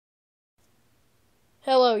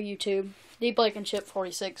Hello YouTube, Deep Lake and Chip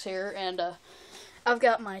 46 here, and I've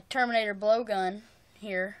got my Terminator blowgun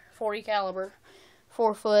here, 40 caliber,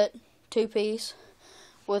 4 foot, 2-piece,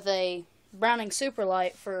 with a Browning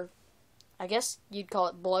Superlight for, I guess you'd call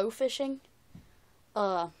it blow fishing.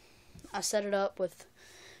 I set it up with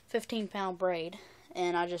 15-pound braid,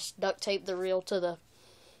 and I just duct taped the reel to the,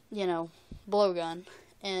 blowgun,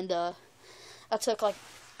 and I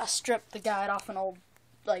stripped the guide off an old,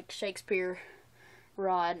 Shakespeare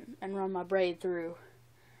rod and run my braid through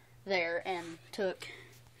there and took,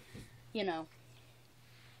 a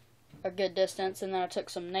good distance, and then I took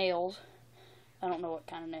some nails. I don't know what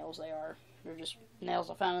kind of nails they are. They're just nails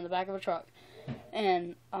I found in the back of a truck.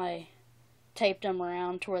 And I taped them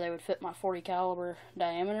around to where they would fit my 40 caliber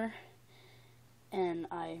diameter. And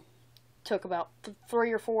I took about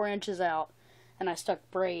 3 or 4 inches out, and I stuck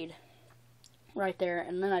braid right there,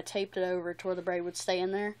 and then I taped it over to where the braid would stay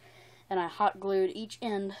in there, and I hot glued each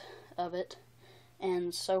end of it,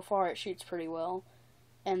 and so far it shoots pretty well.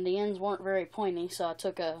 And the ends weren't very pointy, so I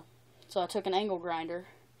took an angle grinder.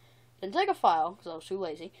 Didn't take a file because I was too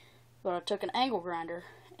lazy, but I took an angle grinder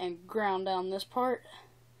and ground down this part,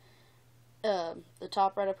 the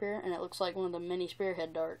top right up here, and it looks like one of the mini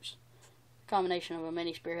spearhead darts, combination of a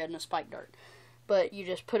mini spearhead and a spike dart. But you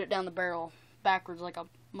just put it down the barrel backwards like a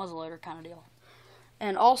muzzleloader kind of deal.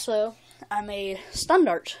 And also, I made stun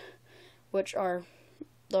darts, which are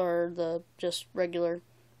the just regular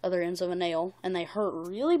other ends of a nail, and they hurt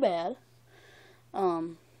really bad.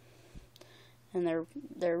 And they're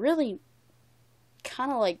really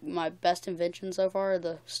kind of like my best invention so far,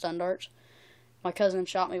 the stun darts. My cousin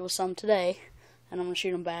shot me with some today, and I'm gonna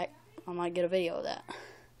shoot them back. I might get a video of that.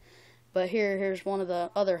 But here's one of the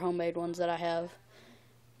other homemade ones that I have.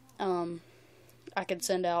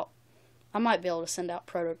 I might be able to send out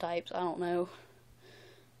prototypes. I don't know.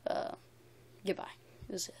 Goodbye.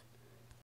 This is it.